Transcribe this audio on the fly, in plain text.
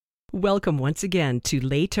Welcome once again to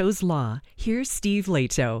Leto's Law. Here's Steve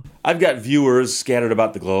Leto. I've got viewers scattered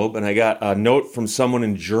about the globe, and I got a note from someone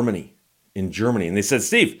in Germany. And they said,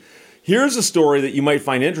 Steve, here's a story that you might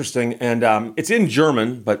find interesting, and it's in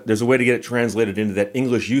German, but there's a way to get it translated into that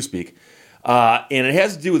English you speak. And it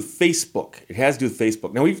has to do with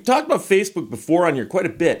Facebook. Now, we've talked about Facebook before on here quite a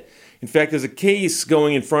bit. In fact, there's a case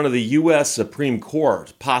going in front of the U.S. Supreme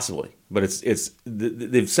Court, possibly, but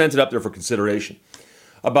they've sent it up there for consideration,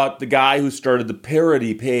 about the guy who started the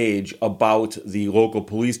parody page about the local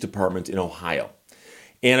police department in Ohio.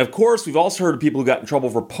 And of course, we've also heard of people who got in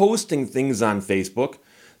trouble for posting things on Facebook.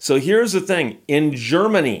 So here's the thing. In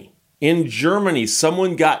Germany,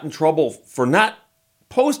 someone got in trouble for not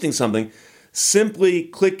posting something, simply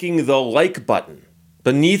clicking the like button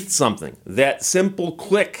beneath something. That simple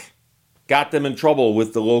click got them in trouble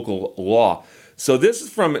with the local law. So this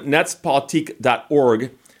is from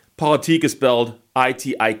netzpolitik.org. Politik is spelled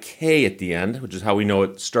I-T-I-K at the end, which is how we know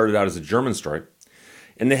it started out as a German story.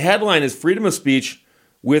 And the headline is Freedom of Speech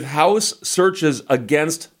with House Searches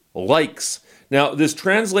Against Likes. Now, this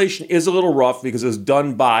translation is a little rough because it was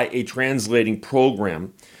done by a translating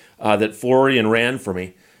program that Florian ran for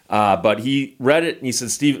me. But he read it and he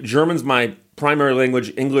said, Steve, German's my primary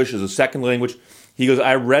language. English is a second language. He goes,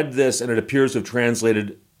 I read this and it appears to have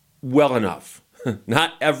translated well enough.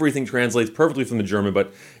 Not everything translates perfectly from the German,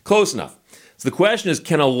 but close enough. So the question is,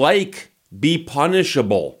 can a like be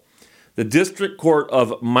punishable? The District Court of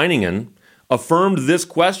Meiningen affirmed this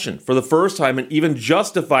question for the first time and even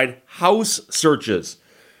justified house searches.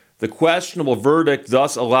 The questionable verdict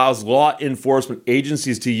thus allows law enforcement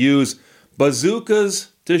agencies to use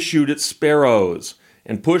bazookas to shoot at sparrows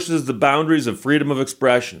and pushes the boundaries of freedom of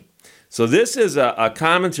expression. So this is a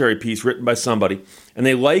commentary piece written by somebody, and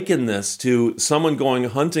they liken this to someone going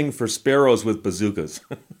hunting for sparrows with bazookas.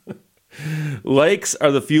 Likes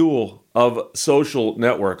are the fuel of social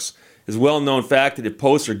networks. It's a well-known fact that if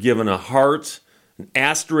posts are given a heart, an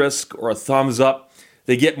asterisk, or a thumbs up,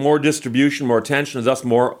 they get more distribution, more attention, and thus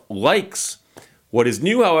more likes. What is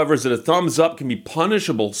new, however, is that a thumbs up can be a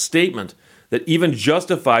punishable statement that even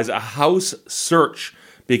justifies a house search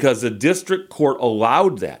because the district court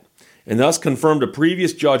allowed that, and thus confirmed a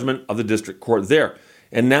previous judgment of the district court there.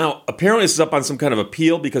 And now, apparently this is up on some kind of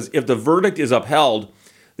appeal, because if the verdict is upheld,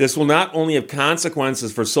 this will not only have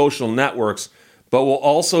consequences for social networks, but will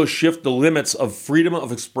also shift the limits of freedom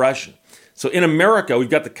of expression. So in America, we've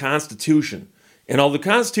got the Constitution. And although the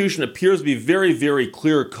Constitution appears to be very, very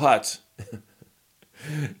clear-cut,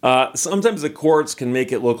 sometimes the courts can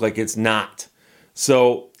make it look like it's not.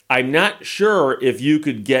 So I'm not sure if you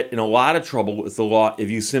could get in a lot of trouble with the law if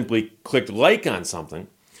you simply clicked like on something,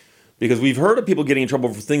 because we've heard of people getting in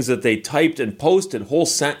trouble for things that they typed and posted, whole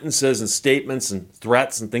sentences and statements and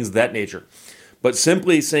threats and things of that nature. But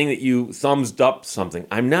simply saying that you thumbs up something,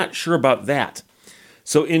 I'm not sure about that.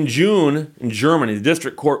 So in June, in Germany, the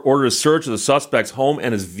district court ordered a search of the suspect's home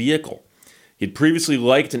and his vehicle. He'd previously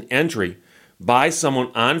liked an entry by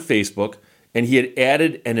someone on Facebook, and he had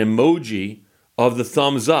added an emoji of the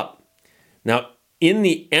thumbs up. Now, in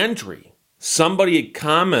the entry, somebody had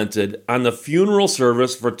commented on the funeral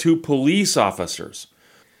service for two police officers.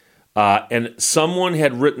 And someone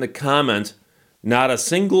had written a comment, not a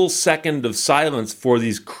single second of silence for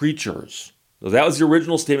these creatures. So that was the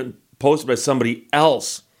original statement posted by somebody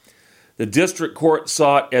else. The district court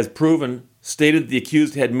saw it as proven, stated the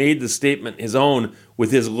accused had made the statement his own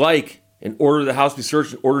with his like, and ordered the house be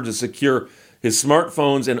searched in order to secure his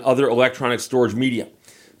smartphones and other electronic storage media.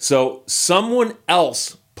 So someone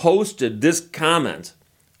else posted this comment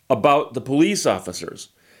about the police officers.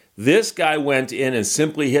 This guy went in and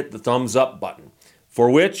simply hit the thumbs up button, for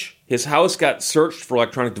which his house got searched for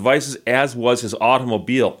electronic devices, as was his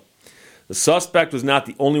automobile. The suspect was not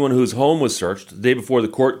the only one whose home was searched. The day before the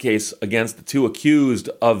court case against the two accused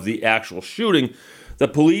of the actual shooting, the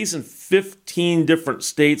police in 15 different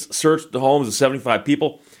states searched the homes of 75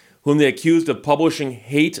 people whom they accused of publishing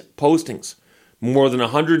hate postings. More than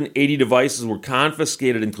 180 devices were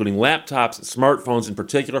confiscated, including laptops and smartphones in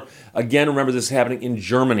particular. Again, remember this is happening in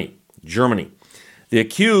Germany. The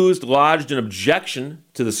accused lodged an objection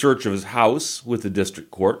to the search of his house with the district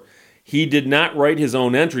court. He did not write his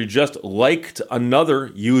own entry, just liked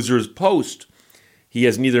another user's post. He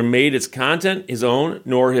has neither made its content his own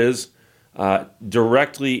nor his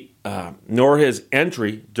entry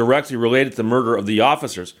directly related to the murder of the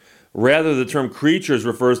officers. Rather, the term creatures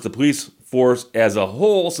refers to the police force as a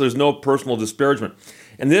whole, so there's no personal disparagement.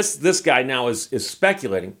 And this guy now is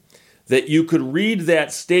speculating that you could read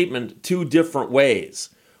that statement two different ways.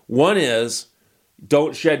 One is,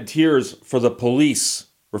 don't shed tears for the police,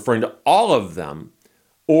 referring to all of them.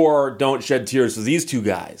 or don't shed tears for these two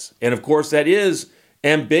guys. And of course, that is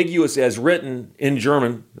ambiguous as written in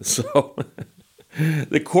German. So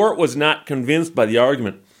the court was not convinced by the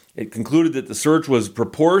argument. It concluded that the search was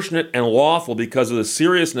proportionate and lawful because of the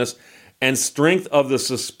seriousness and strength of the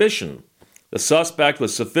suspicion. The suspect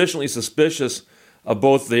was sufficiently suspicious of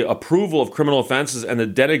both the approval of criminal offenses and the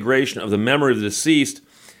denigration of the memory of the deceased.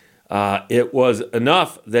 It was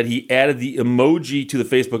enough that he added the emoji to the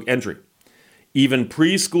Facebook entry. Even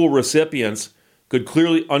preschool recipients could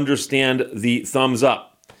clearly understand the thumbs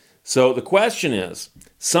up. So the question is,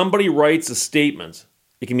 somebody writes a statement.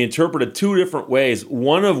 It can be interpreted two different ways,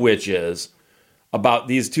 one of which is about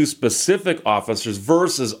these two specific officers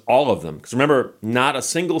versus all of them. Because remember, not a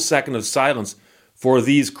single second of silence for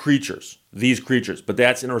these creatures. But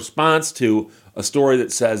that's in response to a story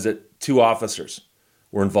that says that two officers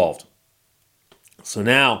were involved. So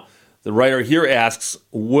now, the writer here asks,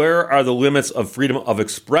 where are the limits of freedom of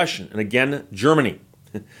expression? And again, Germany.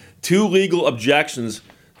 Two legal objections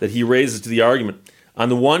that he raises to the argument. On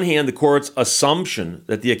the one hand, the court's assumption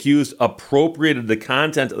that the accused appropriated the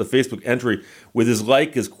content of the Facebook entry with his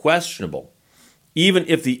like is questionable, even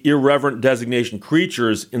if the irreverent designation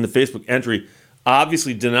creatures in the Facebook entry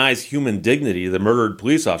obviously denies human dignity to the murdered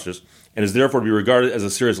police officers and is therefore to be regarded as a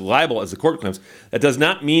serious libel, as the court claims. That does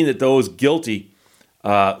not mean that those guilty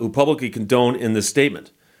who publicly condone in this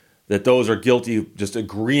statement, that those are guilty of just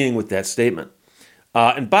agreeing with that statement.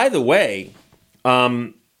 And by the way,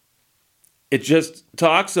 it just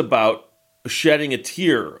talks about shedding a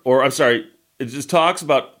tear, it just talks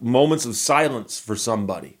about moments of silence for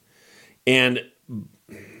somebody. And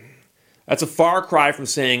that's a far cry from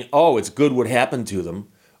saying, oh, it's good what happened to them,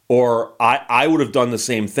 or I would have done the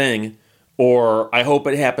same thing, or I hope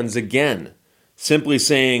it happens again. Simply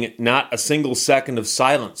saying not a single second of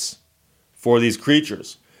silence for these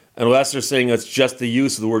creatures, unless they're saying it's just the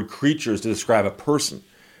use of the word creatures to describe a person,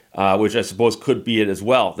 which I suppose could be it as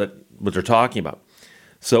well, that what they're talking about.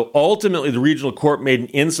 So ultimately, the regional court made an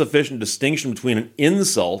insufficient distinction between an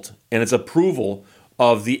insult and its approval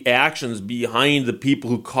of the actions behind the people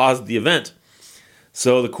who caused the event.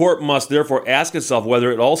 So the court must therefore ask itself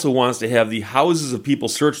whether it also wants to have the houses of people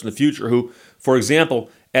searched in the future who, for example,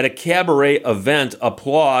 at a cabaret event,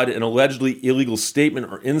 applaud an allegedly illegal statement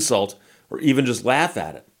or insult, or even just laugh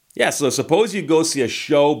at it. Yeah, so suppose you go see a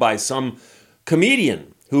show by some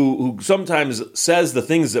comedian who sometimes says the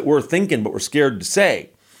things that we're thinking but we're scared to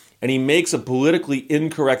say, and he makes a politically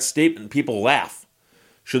incorrect statement and people laugh.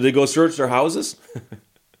 Should they go search their houses?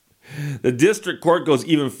 The district court goes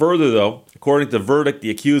even further, though. According to the verdict, the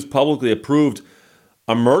accused publicly approved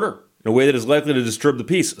a murder in a way that is likely to disturb the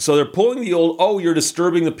peace. So they're pulling the old, oh, you're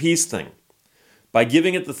disturbing the peace thing. By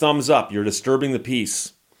giving it the thumbs up, you're disturbing the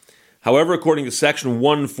peace. However, according to Section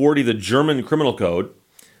 140 of the German Criminal Code,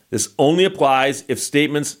 this only applies if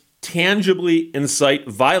statements tangibly incite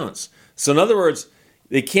violence. So in other words,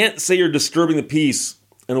 they can't say you're disturbing the peace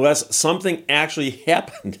unless something actually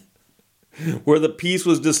happened where the peace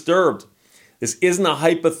was disturbed. This isn't a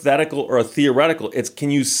hypothetical or a theoretical. It's, can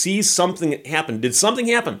you see something happen? Did something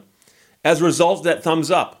happen as a result of that thumbs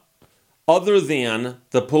up, other than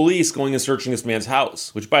the police going and searching this man's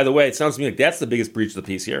house? Which, by the way, it sounds to me like that's the biggest breach of the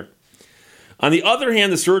peace here. On the other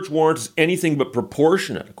hand, the search warrant is anything but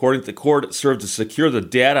proportionate. According to the court, it served to secure the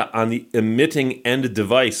data on the emitting end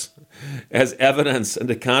device as evidence and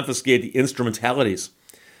to confiscate the instrumentalities.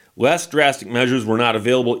 Less drastic measures were not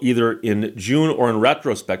available either in June or in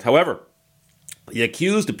retrospect. However, the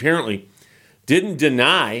accused apparently didn't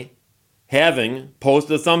deny having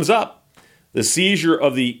posted a thumbs up. The seizure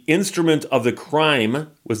of the instrument of the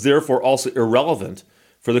crime was therefore also irrelevant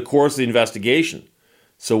for the course of the investigation.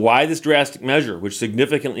 So why this drastic measure, which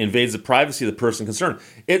significantly invades the privacy of the person concerned?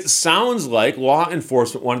 It sounds like law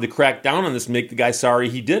enforcement wanted to crack down on this and make the guy sorry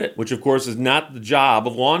he did it, which of course is not the job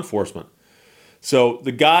of law enforcement. So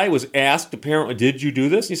the guy was asked, apparently, did you do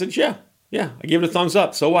this? And he said, yeah, I gave it a thumbs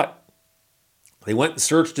up. So what? They went and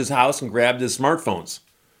searched his house and grabbed his smartphones.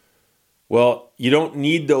 Well, you don't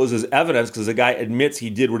need those as evidence because the guy admits he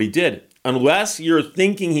did what he did, unless you're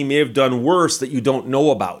thinking he may have done worse that you don't know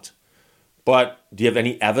about. But do you have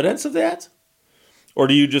any evidence of that? Or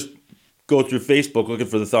do you just go through Facebook looking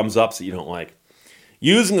for the thumbs ups that you don't like?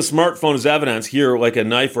 Using a smartphone as evidence here, like a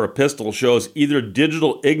knife or a pistol, shows either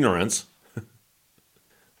digital ignorance.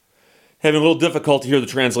 Having a little difficulty here with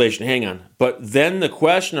the translation, hang on. But then the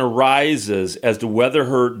question arises as to whether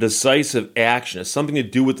her decisive action has something to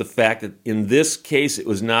do with the fact that in this case it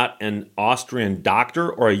was not an Austrian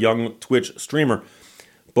doctor or a young Twitch streamer,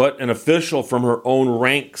 but an official from her own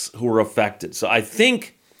ranks who were affected. So I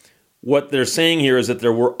think what they're saying here is that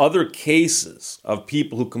there were other cases of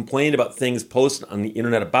people who complained about things posted on the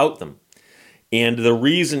internet about them. And the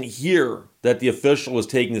reason here that the official was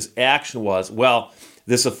taking this action was, well,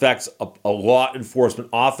 this affects a law enforcement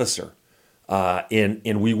officer.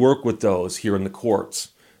 And we work with those here in the courts.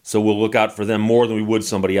 So we'll look out for them more than we would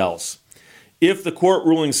somebody else. If the court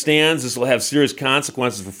ruling stands, this will have serious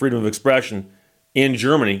consequences for freedom of expression in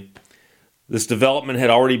Germany. This development had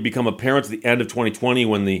already become apparent at the end of 2020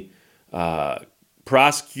 when the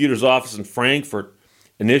prosecutor's office in Frankfurt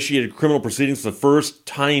initiated criminal proceedings for the first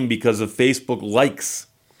time because of Facebook likes.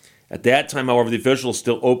 At that time, however, the officials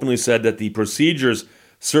still openly said that the procedures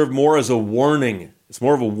served more as a warning. It's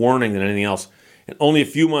more of a warning than anything else. And only a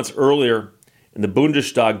few months earlier, in the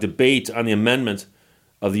Bundestag debate on the amendment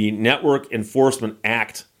of the Network Enforcement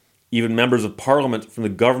Act, even members of parliament from the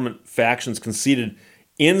government factions conceded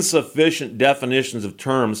insufficient definitions of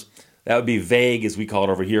terms. That would be vague, as we call it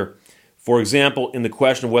over here. For example, in the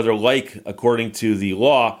question of whether like, according to the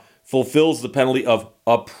law, fulfills the penalty of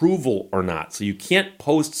approval or not. So you can't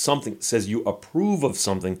post something that says you approve of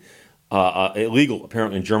something illegal,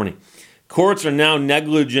 apparently, in Germany. Courts are now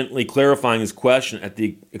negligently clarifying this question at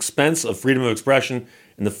the expense of freedom of expression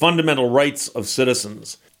and the fundamental rights of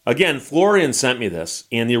citizens. Again, Florian sent me this,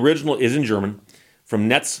 and the original is in German from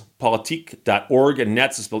netzpolitik.org, and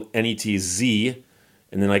Netz is spelled N-E-T-Z.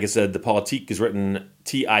 And then, like I said, the Politik is written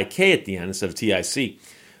T-I-K at the end instead of T-I-C.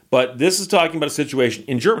 But this is talking about a situation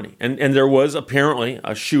in Germany. And there was apparently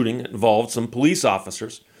a shooting that involved some police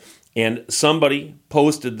officers. And somebody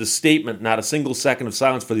posted the statement, not a single second of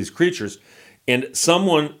silence for these creatures. And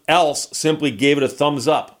someone else simply gave it a thumbs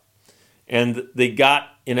up. And they got,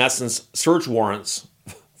 in essence, search warrants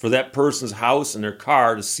for that person's house and their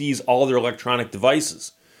car to seize all their electronic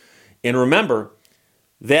devices. And remember,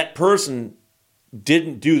 that person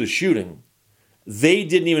didn't do the shooting. They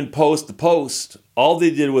didn't even post the post. All they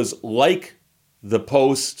did was like the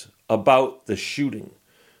post about the shooting,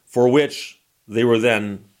 for which they were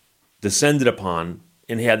then descended upon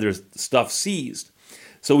and had their stuff seized.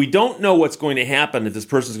 So we don't know what's going to happen, if this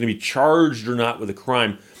person is going to be charged or not with a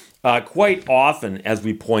crime. Quite often, as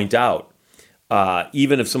we point out,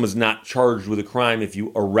 even if someone's not charged with a crime, if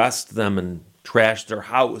you arrest them and trash their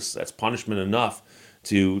house, that's punishment enough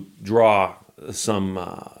to draw some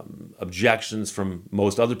objections from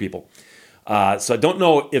most other people. So I don't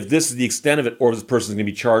know if this is the extent of it or if this person is going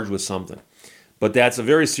to be charged with something. But that's a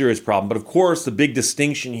very serious problem. But of course, the big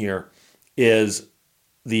distinction here is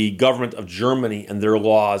the government of Germany and their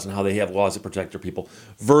laws and how they have laws that protect their people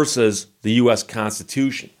versus the U.S.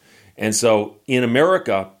 Constitution. And so in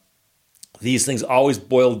America, these things always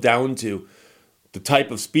boil down to the type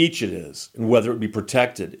of speech it is and whether it be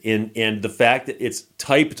protected. And the fact that it's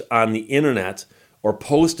typed on the internet or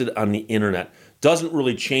posted on the internet doesn't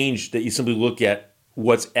really change that you simply look at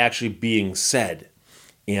what's actually being said.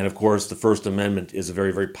 And of course, the First Amendment is a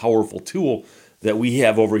very, very powerful tool that we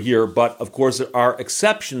have over here. But of course, there are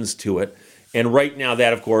exceptions to it. And right now,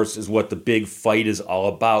 that, of course, is what the big fight is all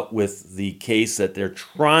about with the case that they're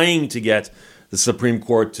trying to get the Supreme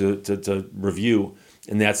Court to review.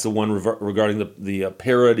 And that's the one regarding the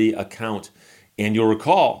parody account. And you'll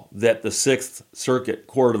recall that the Sixth Circuit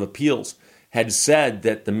Court of Appeals had said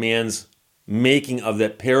that the man's making of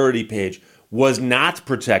that parody page was not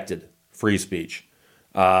protected free speech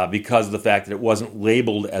because of the fact that it wasn't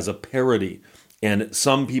labeled as a parody. And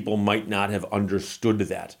some people might not have understood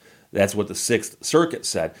that. That's what the Sixth Circuit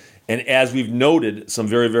said. And as we've noted, some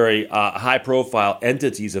very, very high-profile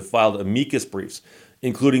entities have filed amicus briefs,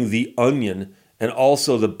 including The Onion and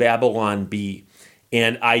also the Babylon Bee.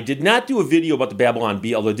 And I did not do a video about the Babylon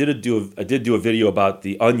Bee, although I did do a video about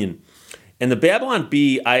The Onion. And the Babylon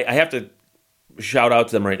Bee, I have to shout out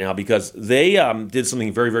to them right now because they did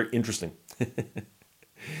something very, very interesting.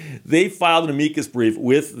 They filed an amicus brief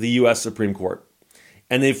with the U.S. Supreme Court,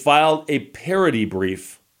 and they filed a parody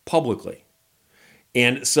brief publicly.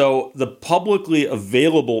 And so the publicly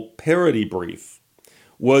available parody brief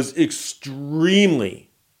was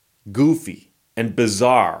extremely goofy and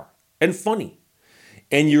bizarre and funny.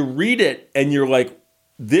 And you read it and you're like,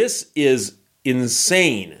 this is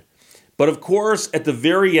insane. But of course, at the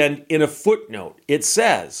very end, in a footnote, it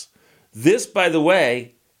says, this, by the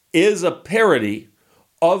way, is a parody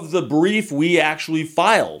of the brief we actually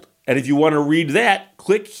filed. And if you want to read that,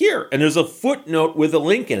 click here. And there's a footnote with a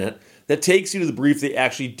link in it that takes you to the brief they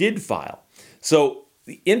actually did file. So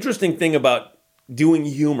the interesting thing about doing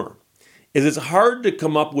humor is it's hard to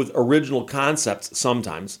come up with original concepts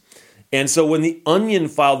sometimes. And so when The Onion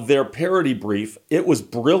filed their parody brief, it was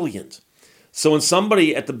brilliant. So when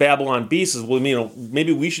somebody at the Babylon Bee says, well,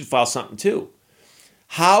 maybe we should file something too.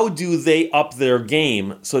 How do they up their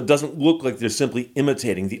game so it doesn't look like they're simply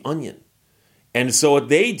imitating The Onion? And so what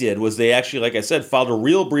they did was they actually, like I said, filed a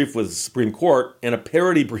real brief with the Supreme Court and a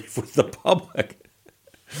parody brief with the public.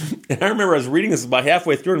 And I remember I was reading this about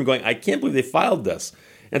halfway through and going, I can't believe they filed this.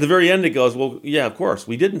 At the very end, it goes, well, yeah, of course,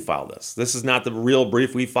 we didn't file this. This is not the real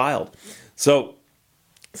brief we filed. So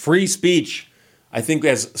free speech, I think,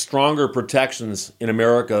 has stronger protections in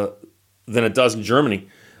America than it does in Germany.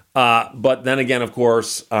 But then again, of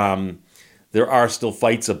course, there are still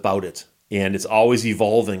fights about it. And it's always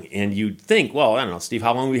evolving. And you'd think, well, I don't know, Steve,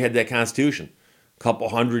 how long have we had that Constitution? A couple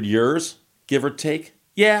hundred years, give or take?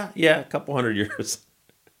 Yeah, a couple hundred years.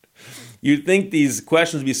 You'd think these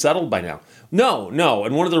questions would be settled by now. No.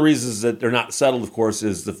 And one of the reasons that they're not settled, of course,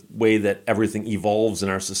 is the way that everything evolves in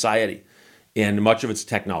our society. And much of it's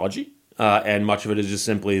technology, and much of it is just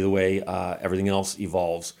simply the way everything else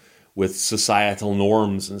evolves with societal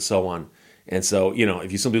norms and so on. And so,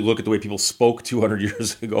 if you simply look at the way people spoke 200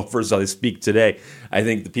 years ago versus how they speak today, I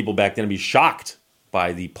think the people back then would be shocked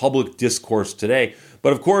by the public discourse today.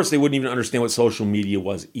 But of course, they wouldn't even understand what social media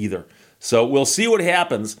was either. So we'll see what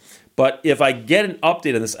happens. But if I get an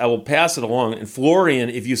update on this, I will pass it along. And Florian,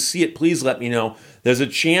 if you see it, please let me know. There's a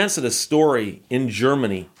chance that a story in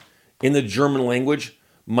Germany, in the German language,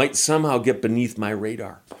 might somehow get beneath my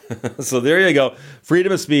radar. So there you go.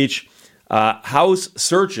 Freedom of speech. House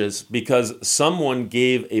searches because someone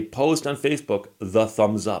gave a post on Facebook the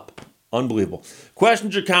thumbs up. Unbelievable.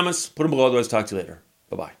 Questions or comments, put them below. Otherwise, talk to you later.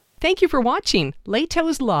 Bye-bye. Thank you for watching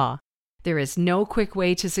Lehto's Law. There is no quick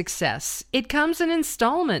way to success. It comes in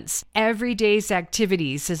installments. Every day's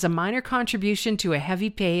activities is a minor contribution to a heavy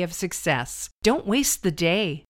pay of success. Don't waste the day.